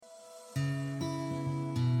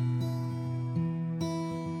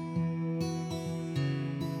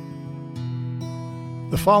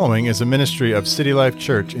The following is a ministry of City Life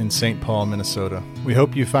Church in St. Paul, Minnesota. We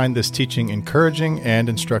hope you find this teaching encouraging and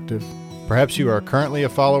instructive. Perhaps you are currently a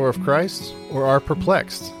follower of Christ or are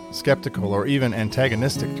perplexed, skeptical, or even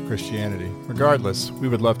antagonistic to Christianity. Regardless, we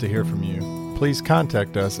would love to hear from you. Please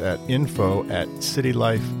contact us at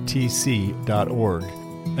info@citylifetc.org.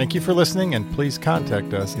 Thank you for listening, and please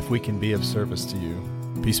contact us if we can be of service to you.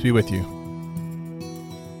 Peace be with you.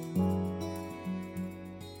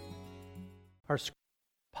 Our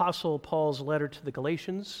Apostle Paul's letter to the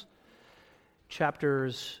Galatians,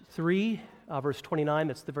 chapters 3, verse 29,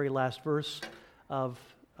 that's the very last verse of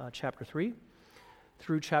chapter 3,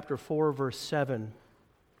 through chapter 4, verse 7.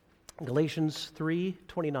 Galatians 3,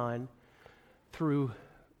 29, through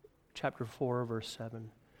chapter 4, verse 7.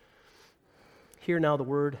 Hear now the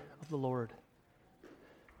word of the Lord.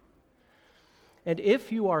 And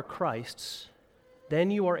if you are Christ's, then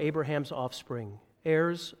you are Abraham's offspring,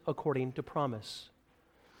 heirs according to promise.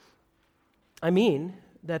 I mean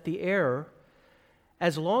that the heir,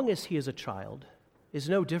 as long as he is a child, is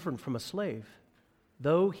no different from a slave,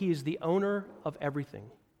 though he is the owner of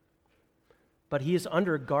everything. But he is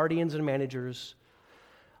under guardians and managers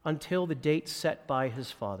until the date set by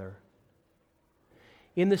his father.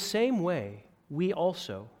 In the same way, we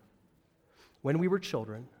also, when we were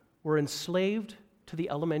children, were enslaved to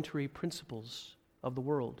the elementary principles of the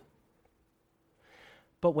world.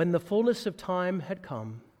 But when the fullness of time had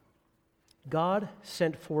come, God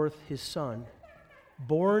sent forth his Son,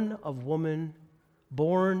 born of woman,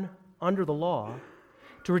 born under the law,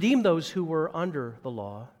 to redeem those who were under the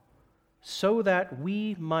law, so that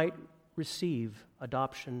we might receive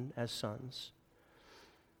adoption as sons.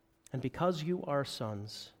 And because you are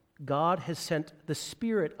sons, God has sent the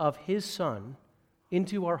Spirit of his Son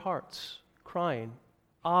into our hearts, crying,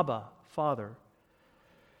 Abba, Father.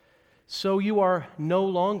 So you are no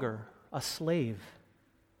longer a slave,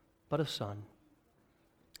 but a son.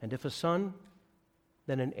 And if a son,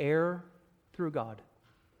 then an heir through God.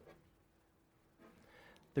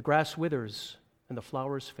 The grass withers and the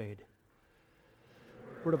flowers fade.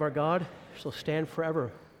 The word of our God shall stand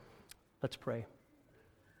forever. Let's pray.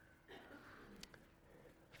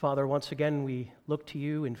 Father, once again we look to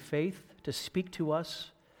you in faith to speak to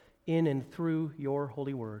us in and through your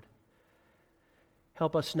holy word.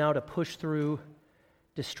 Help us now to push through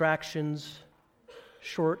distractions,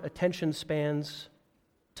 short attention spans,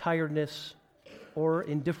 tiredness, or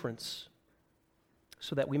indifference,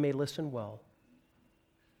 so that we may listen well.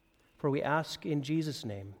 For we ask in Jesus'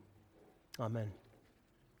 name, amen.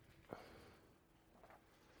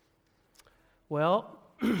 Well,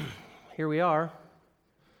 here we are,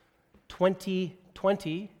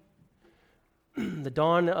 2020, the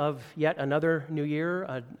dawn of yet another new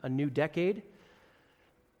year, a new decade.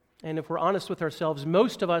 And if we're honest with ourselves,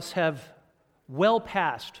 most of us have well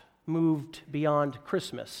past moved beyond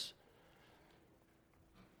Christmas.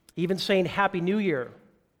 Even saying Happy New Year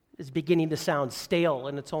is beginning to sound stale,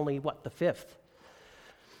 and it's only, the 5th?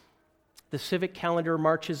 The civic calendar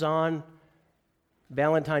marches on.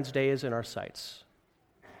 Valentine's Day is in our sights.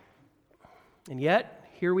 And yet,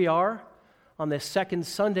 here we are on the second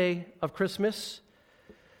Sunday of Christmas,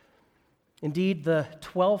 indeed the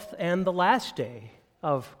 12th and the last day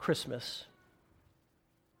of Christmas.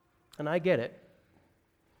 And I get it.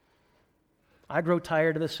 I grow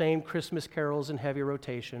tired of the same Christmas carols in heavy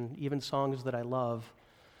rotation, even songs that I love.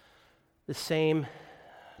 The same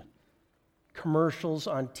commercials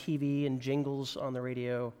on TV and jingles on the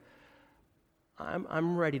radio.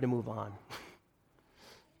 I'm ready to move on.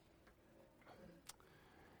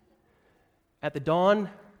 At the dawn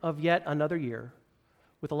of yet another year,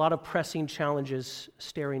 with a lot of pressing challenges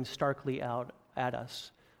staring starkly out at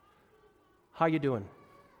us, how are you doing?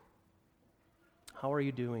 How are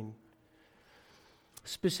you doing?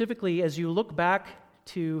 Specifically, as you look back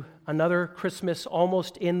to another Christmas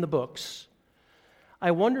almost in the books, I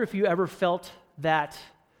wonder if you ever felt that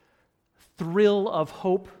thrill of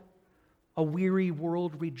hope, a weary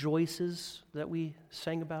world rejoices, that we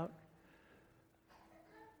sang about.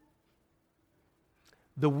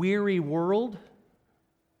 The weary world,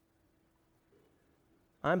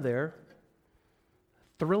 I'm there.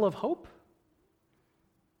 Thrill of hope?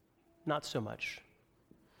 Not so much.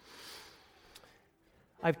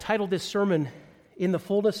 I've titled this sermon, In the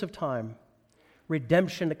Fullness of Time,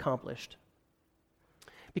 Redemption Accomplished,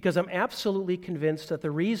 because I'm absolutely convinced that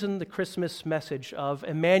the reason the Christmas message of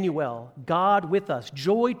Emmanuel, God with us,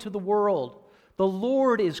 joy to the world, the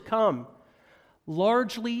Lord is come,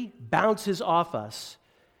 largely bounces off us,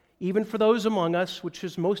 even for those among us, which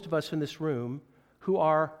is most of us in this room, who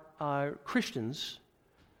are Christians,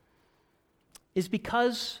 is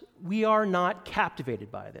because we are not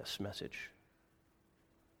captivated by this message.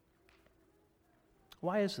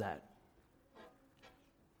 Why is that?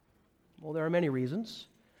 Well, there are many reasons.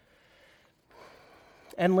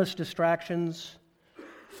 Endless distractions,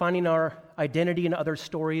 finding our identity in other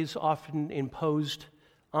stories often imposed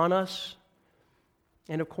on us,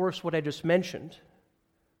 and of course, what I just mentioned,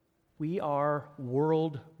 we are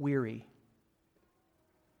world-weary.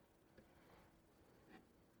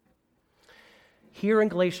 Here in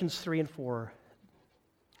Galatians 3 and 4,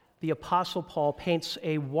 the Apostle Paul paints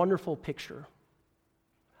a wonderful picture,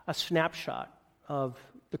 a snapshot of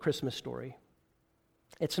the Christmas story.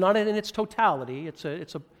 It's not in its totality, it's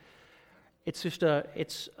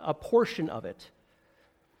a portion of it.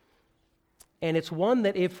 And it's one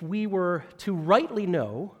that if we were to rightly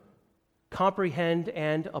know, comprehend,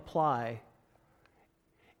 and apply,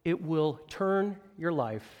 it will turn your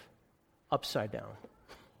life upside down.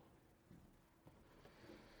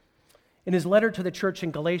 In his letter to the church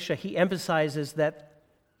in Galatia, he emphasizes that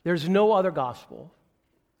there's no other gospel,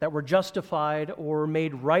 that we're justified or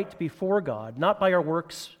made right before God, not by our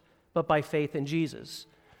works, but by faith in Jesus.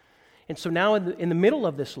 And so now in the middle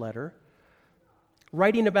of this letter,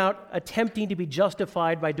 writing about attempting to be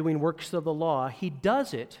justified by doing works of the law, he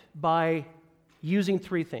does it by using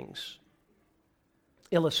three things: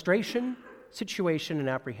 illustration, situation, and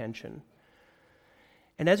apprehension.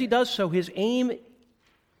 And as he does so, his aim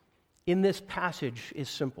in this passage is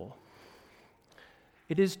simple.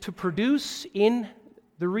 It is to produce in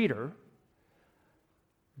the reader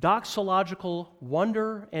doxological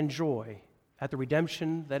wonder and joy at the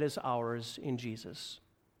redemption that is ours in Jesus.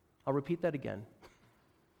 I'll repeat that again.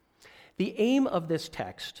 The aim of this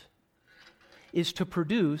text is to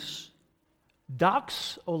produce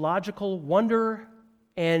doxological wonder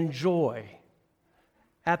and joy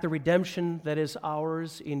at the redemption that is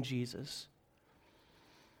ours in Jesus.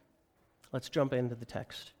 Let's jump into the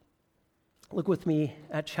text. Look with me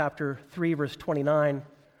at chapter 3, verse 29.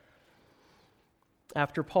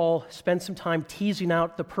 After Paul spent some time teasing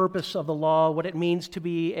out the purpose of the law, what it means to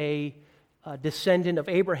be a descendant of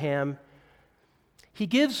Abraham, he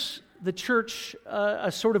gives the church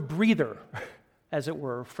a sort of breather, as it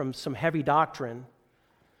were, from some heavy doctrine.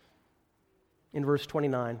 In verse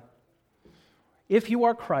 29, if you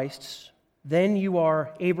are Christ's, then you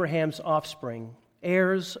are Abraham's offspring,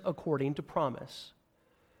 heirs according to promise.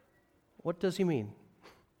 What does he mean?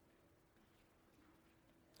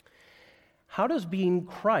 How does being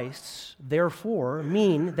Christ's, therefore,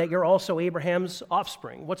 mean that you're also Abraham's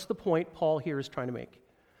offspring? What's the point Paul here is trying to make?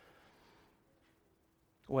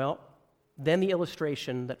 Well, then the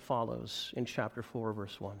illustration that follows in chapter 4,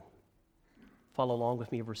 verse 1. Follow along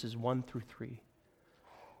with me, verses 1 through 3.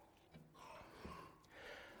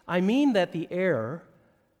 I mean that the heir,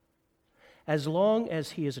 as long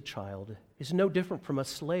as he is a child, is no different from a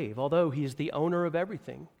slave, although he is the owner of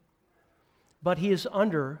everything. But he is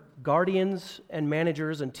under guardians and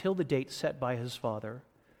managers until the date set by his father.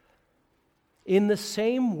 In the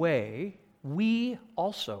same way, we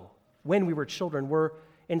also, when we were children, were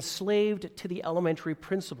enslaved to the elementary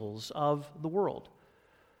principles of the world.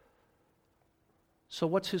 So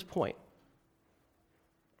what's his point?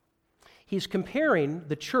 He's comparing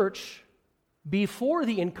the church before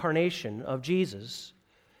the incarnation of Jesus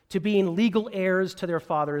to being legal heirs to their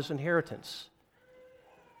father's inheritance.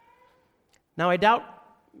 Now, I doubt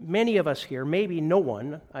many of us here, maybe no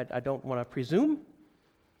one, I don't want to presume,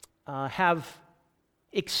 have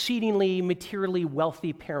exceedingly materially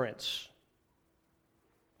wealthy parents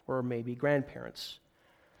or maybe grandparents.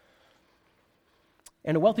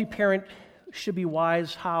 And a wealthy parent should be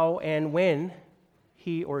wise how and when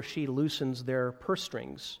he or she loosens their purse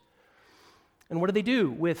strings. And what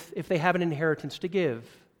do? If they have an inheritance to give?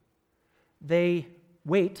 They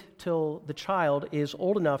wait till the child is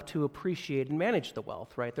old enough to appreciate and manage the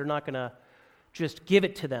wealth, right? They're not going to just give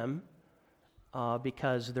it to them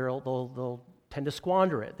because they'll tend to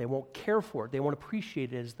squander it. They won't care for it. They won't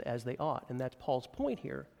appreciate it as they ought. And that's Paul's point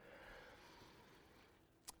here.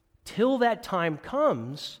 Till that time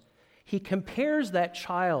comes, he compares that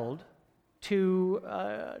child to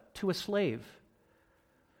a slave.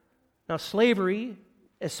 Now, slavery,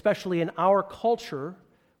 especially in our culture,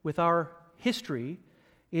 with our history,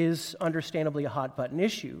 is understandably a hot-button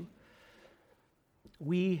issue.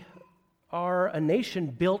 We are a nation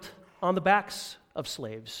built on the backs of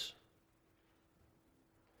slaves.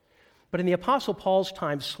 But in the Apostle Paul's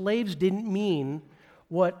time, slaves didn't mean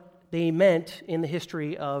what they meant in the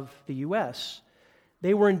history of the U.S.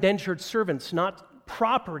 They were indentured servants, not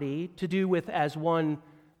property to do with as one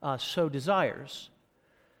so desires.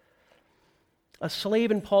 A slave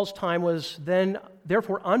in Paul's time was then,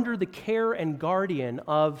 therefore, under the care and guardian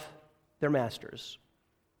of their masters.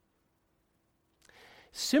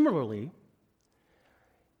 Similarly,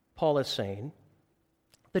 Paul is saying,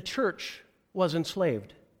 the church was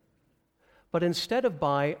enslaved, but instead of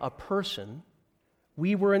by a person,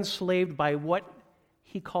 we were enslaved by what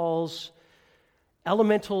he calls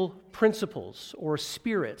elemental principles or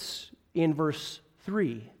spirits in verse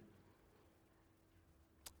 3.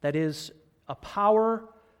 That is, a power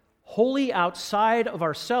wholly outside of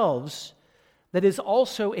ourselves that is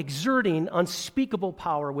also exerting unspeakable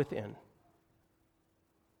power within.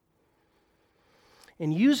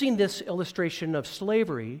 In using this illustration of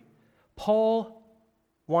slavery, Paul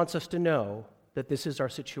wants us to know that this is our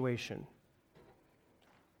situation.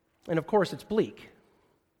 And of course, it's bleak.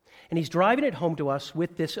 And he's driving it home to us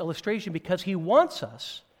with this illustration because he wants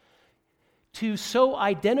us to so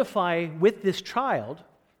identify with this child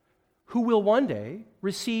who will one day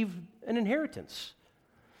receive an inheritance.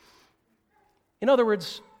 In other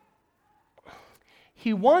words,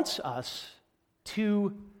 he wants us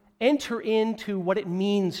to enter into what it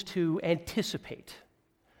means to anticipate,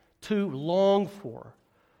 to long for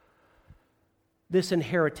this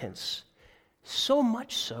inheritance, so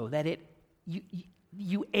much so that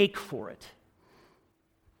you ache for it,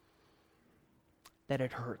 that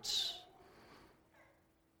it hurts.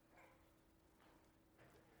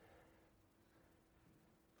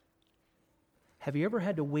 Have you ever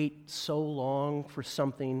had to wait so long for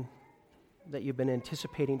something that you've been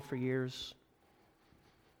anticipating for years?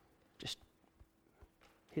 Just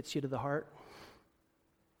hits you to the heart.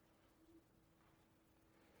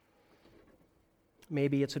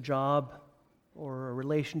 Maybe it's a job or a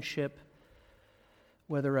relationship,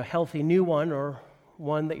 whether a healthy new one or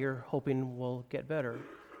one that you're hoping will get better.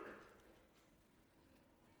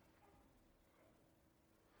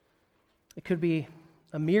 It could be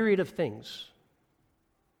a myriad of things.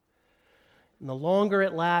 And the longer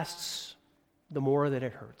it lasts, the more that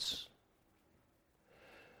it hurts.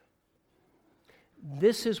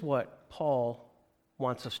 This is what Paul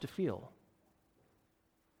wants us to feel.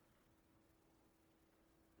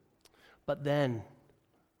 But then,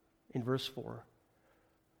 in verse 4,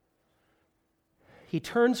 he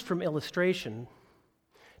turns from illustration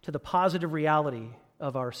to the positive reality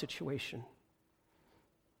of our situation.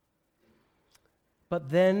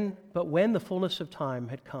 But when the fullness of time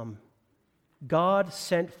had come, God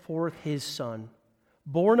sent forth his Son,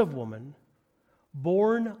 born of woman,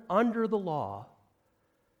 born under the law,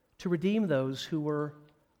 to redeem those who were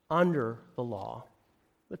under the law.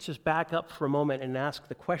 Let's just back up for a moment and ask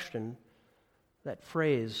the question, that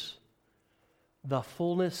phrase, the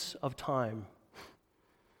fullness of time.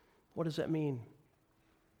 What does that mean?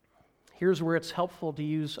 Here's where it's helpful to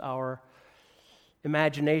use our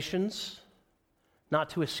imaginations,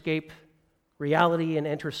 not to escape reality and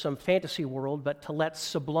enter some fantasy world, but to let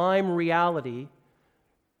sublime reality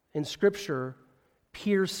in Scripture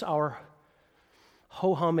pierce our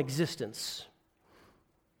ho-hum existence.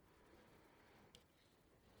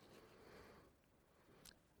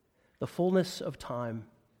 The fullness of time.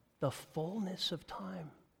 The fullness of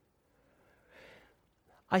time.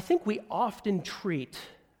 I think we often treat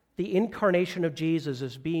the incarnation of Jesus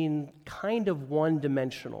as being kind of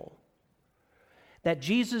one-dimensional. That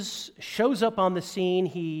Jesus shows up on the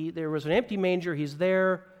scene, there was an empty manger, he's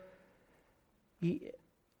there,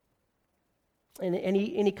 and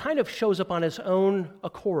he kind of shows up on his own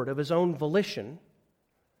accord, of his own volition.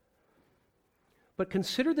 But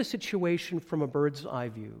consider the situation from a bird's eye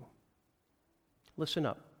view. Listen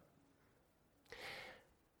up.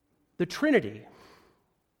 The Trinity,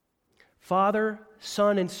 Father,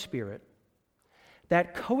 Son, and Spirit,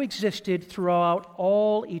 that coexisted throughout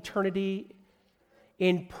all eternity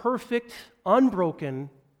in perfect, unbroken,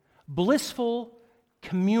 blissful,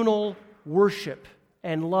 communal worship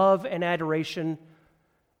and love and adoration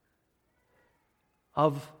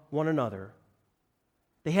of one another.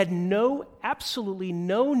 They had absolutely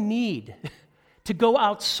no need to go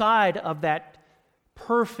outside of that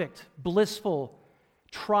perfect, blissful,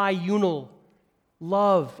 triunal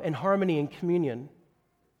love and harmony and communion.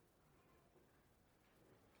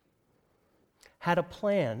 Had a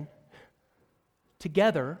plan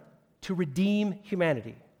together to redeem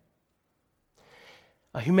humanity.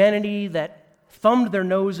 A humanity that thumbed their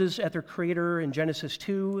noses at their Creator in Genesis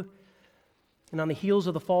 2, and on the heels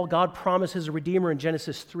of the fall, God promises a Redeemer in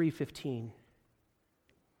Genesis 3:15.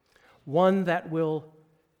 One that will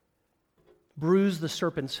bruise the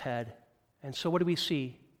serpent's head. And so what do we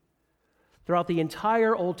see? Throughout the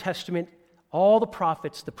entire Old Testament, all the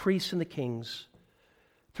prophets, the priests, and the kings,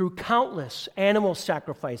 through countless animal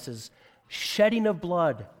sacrifices, shedding of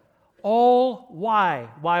blood. All why?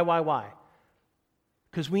 Why?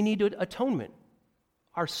 Because we need atonement.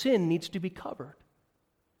 Our sin needs to be covered.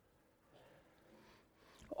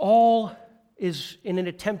 All is in an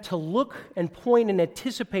attempt to look and point and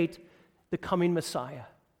anticipate the coming Messiah.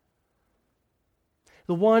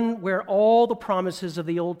 The one where all the promises of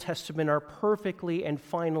the Old Testament are perfectly and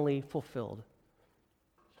finally fulfilled.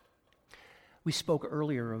 We spoke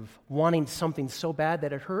earlier of wanting something so bad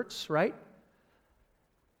that it hurts, right?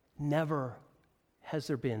 Never has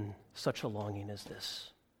there been such a longing as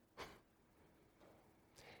this.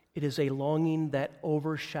 It is a longing that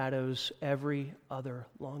overshadows every other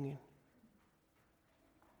longing.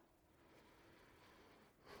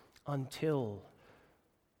 Until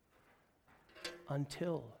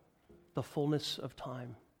the fullness of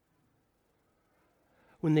time.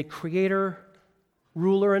 When the Creator,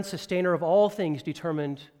 ruler, and sustainer of all things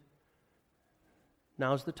determined,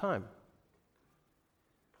 now's the time.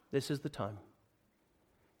 This is the time.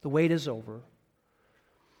 The wait is over.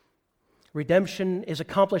 Redemption is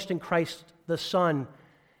accomplished in Christ the Son,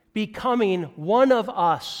 becoming one of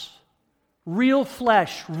us. Real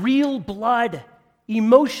flesh, real blood,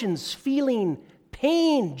 emotions, feeling,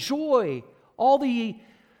 pain, joy, all the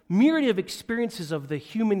myriad of experiences of the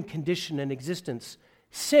human condition and existence,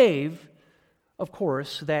 save, of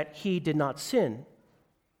course, that he did not sin.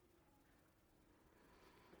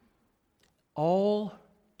 All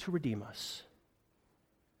to redeem us.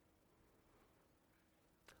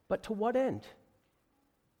 But to what end?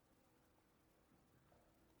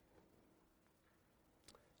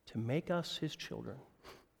 To make us his children.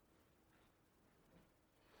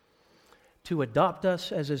 To adopt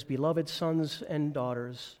us as his beloved sons and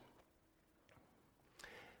daughters.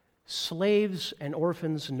 Slaves and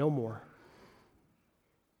orphans no more.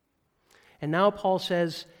 And now Paul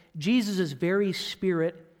says, Jesus' very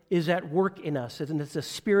Spirit is at work in us. And it's a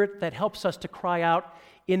Spirit that helps us to cry out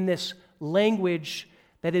in this language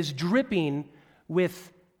that is dripping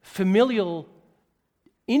with familial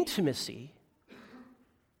intimacy.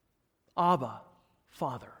 Abba,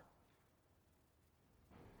 Father.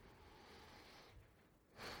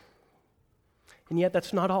 And yet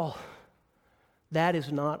that's not all. That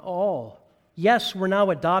is not all. Yes, we're now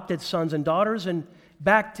adopted sons and daughters, and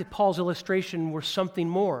back to Paul's illustration, we're something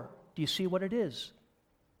more. Do you see what it is?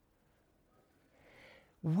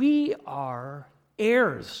 We are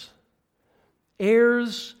heirs.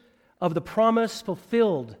 Heirs of the promise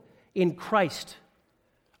fulfilled in Christ,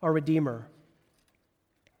 our Redeemer.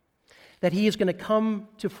 That he is going to come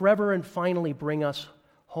to forever and finally bring us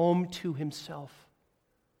home to himself.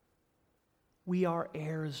 We are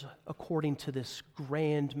heirs according to this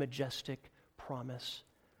grand, majestic promise.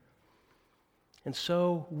 And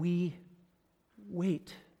so we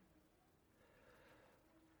wait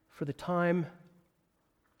for the time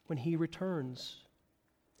when he returns,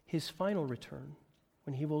 his final return,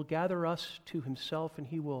 when he will gather us to himself and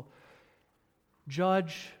he will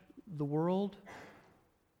judge the world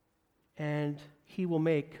and he will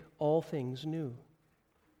make all things new.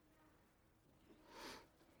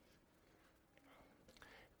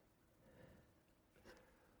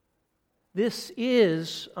 This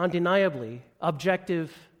is undeniably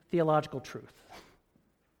objective theological truth.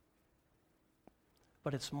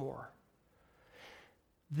 But it's more.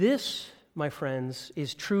 This, my friends,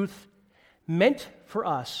 is truth meant for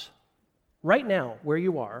us right now, where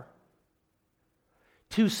you are,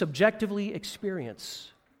 to subjectively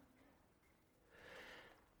experience.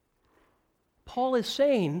 Paul is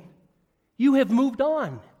saying, you have moved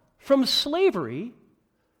on from slavery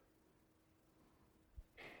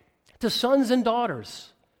to sons and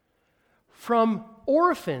daughters, from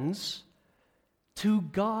orphans to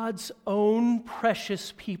God's own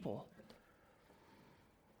precious people.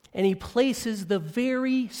 And he places the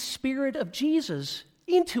very Spirit of Jesus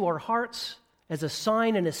into our hearts as a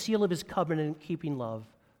sign and a seal of his covenant-keeping love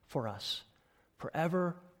for us,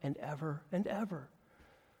 forever and ever and ever.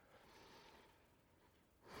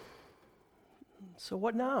 So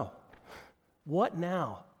what now? What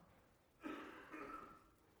now?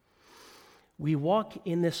 We walk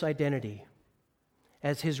in this identity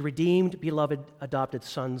as his redeemed, beloved, adopted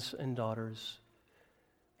sons and daughters.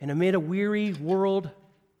 And amid a weary world,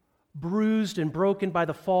 bruised and broken by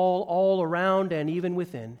the fall all around and even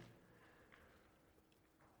within,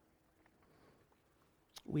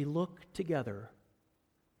 we look together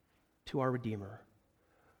to our Redeemer.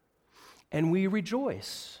 And we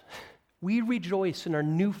rejoice. We rejoice in our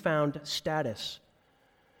newfound status.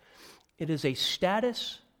 It is a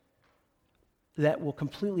status that will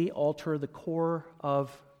completely alter the core of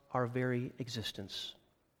our very existence.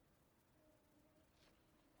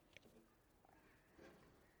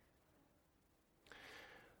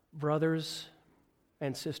 Brothers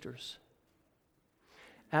and sisters,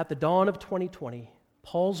 at the dawn of 2020,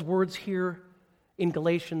 Paul's words here in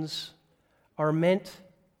Galatians are meant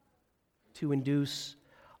to induce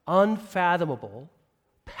unfathomable,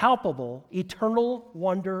 palpable, eternal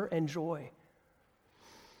wonder and joy.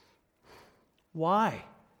 Why?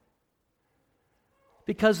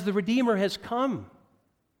 Because the Redeemer has come.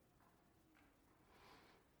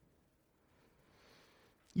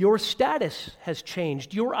 Your status has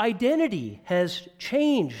changed. Your identity has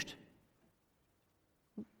changed.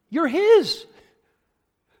 You're His.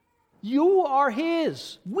 You are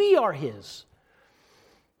His. We are His.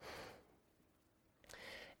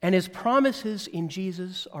 And His promises in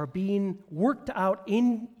Jesus are being worked out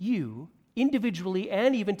in you, individually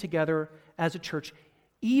and even together as a church,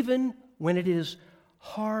 even when it is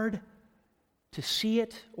hard to see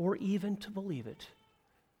it or even to believe it.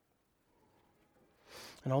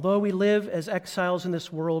 And although we live as exiles in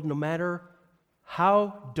this world, no matter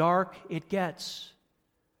how dark it gets,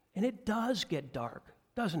 and it does get dark,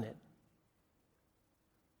 doesn't it?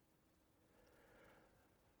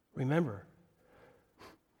 Remember,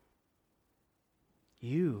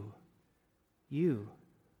 you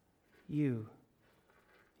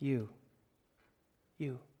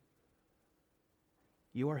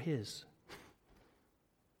are His.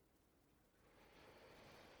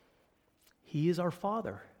 He is our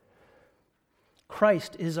Father.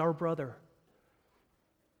 Christ is our brother.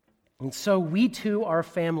 And so we too are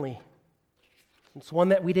family. It's one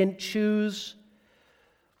that we didn't choose,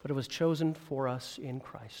 but it was chosen for us in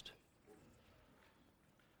Christ.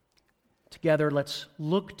 Together, let's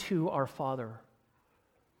look to our Father,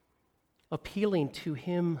 appealing to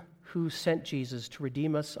Him who sent Jesus to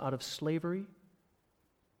redeem us out of slavery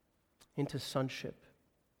into sonship.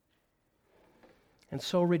 And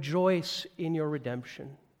so rejoice in your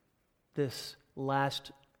redemption this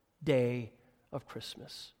last day of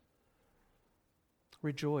Christmas.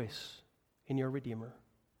 Rejoice in your Redeemer.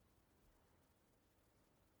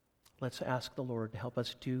 Let's ask the Lord to help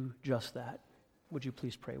us do just that. Would you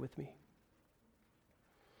please pray with me?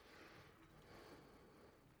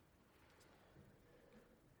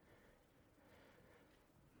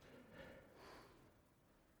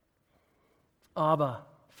 Abba,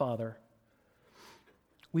 Father,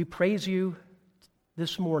 we praise you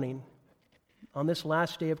this morning on this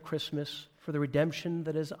last day of Christmas for the redemption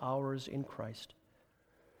that is ours in Christ.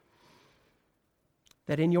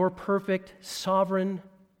 That in your perfect sovereign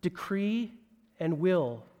decree and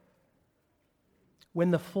will,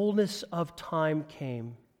 when the fullness of time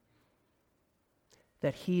came,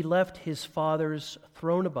 that He left His Father's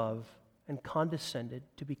throne above and condescended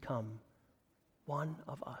to become one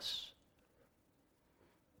of us,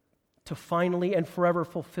 to finally and forever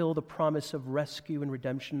fulfill the promise of rescue and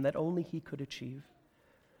redemption that only He could achieve.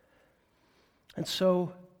 And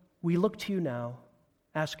so we look to you now,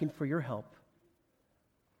 asking for your help,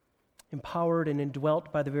 empowered and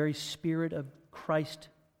indwelt by the very Spirit of Christ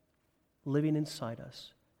living inside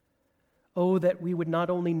us. Oh, that we would not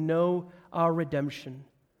only know our redemption,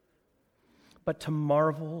 but to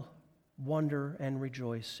marvel, wonder, and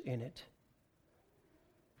rejoice in it.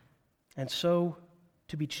 And so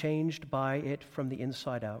to be changed by it from the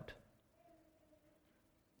inside out,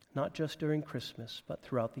 not just during Christmas, but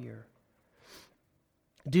throughout the year.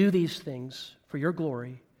 Do these things for your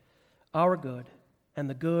glory, our good, and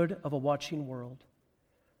the good of a watching world.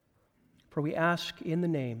 For we ask in the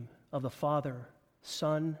name of the Father,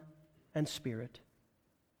 Son, and Spirit.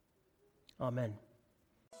 Amen.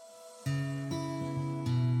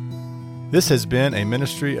 This has been a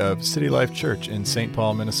ministry of City Life Church in St.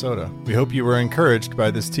 Paul, Minnesota. We hope you were encouraged by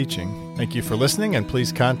this teaching. Thank you for listening, and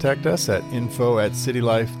please contact us at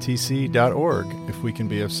info@citylifetc.org if we can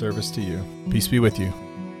be of service to you. Peace be with you.